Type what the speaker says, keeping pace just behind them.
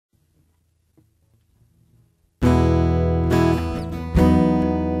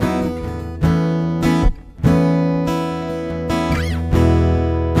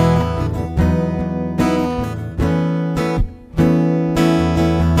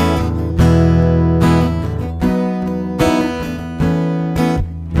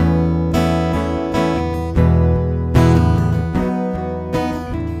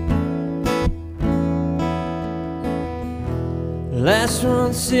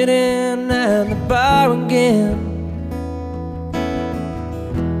and sitting at the bar again.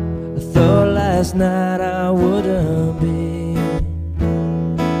 I thought last night I wouldn't be.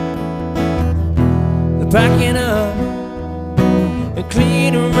 Packing up and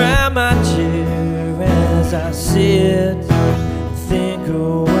clean around my chair as I sit and think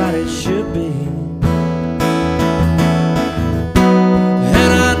of what it should be.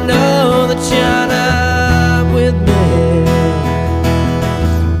 And I know that you're not with me,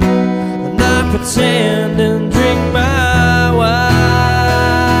 and I pretend and drink my wine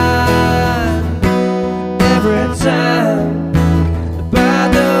every time the bar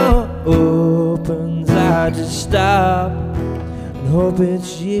door opens. I just stop and hope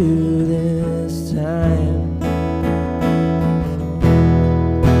it's you this time.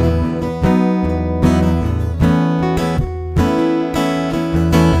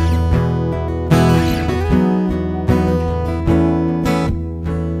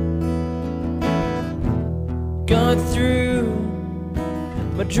 Going through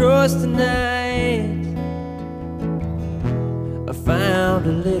my drawers tonight, I found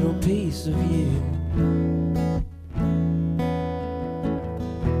a little piece of you.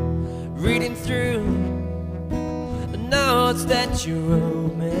 Reading through the notes that you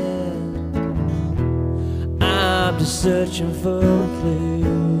wrote me, I'm just searching for a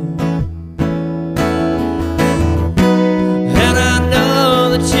clue. And I know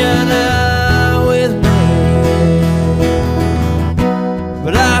that you're not with me,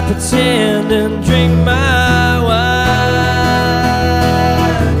 but I pretend and drink my wine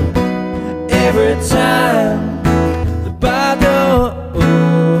every time the bar door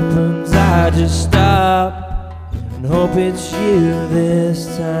opens. I just stop and hope it's you this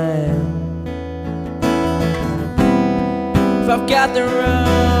time. If I've got the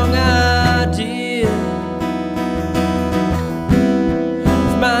wrong idea,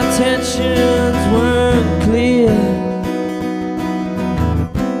 if my intentions weren't clear,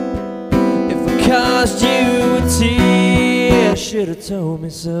 if I caused you a tear, should have told me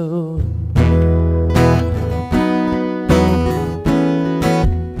so.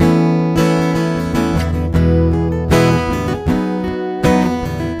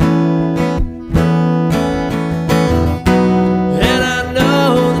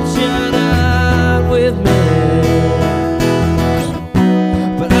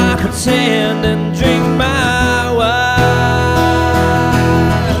 Pretend and drink my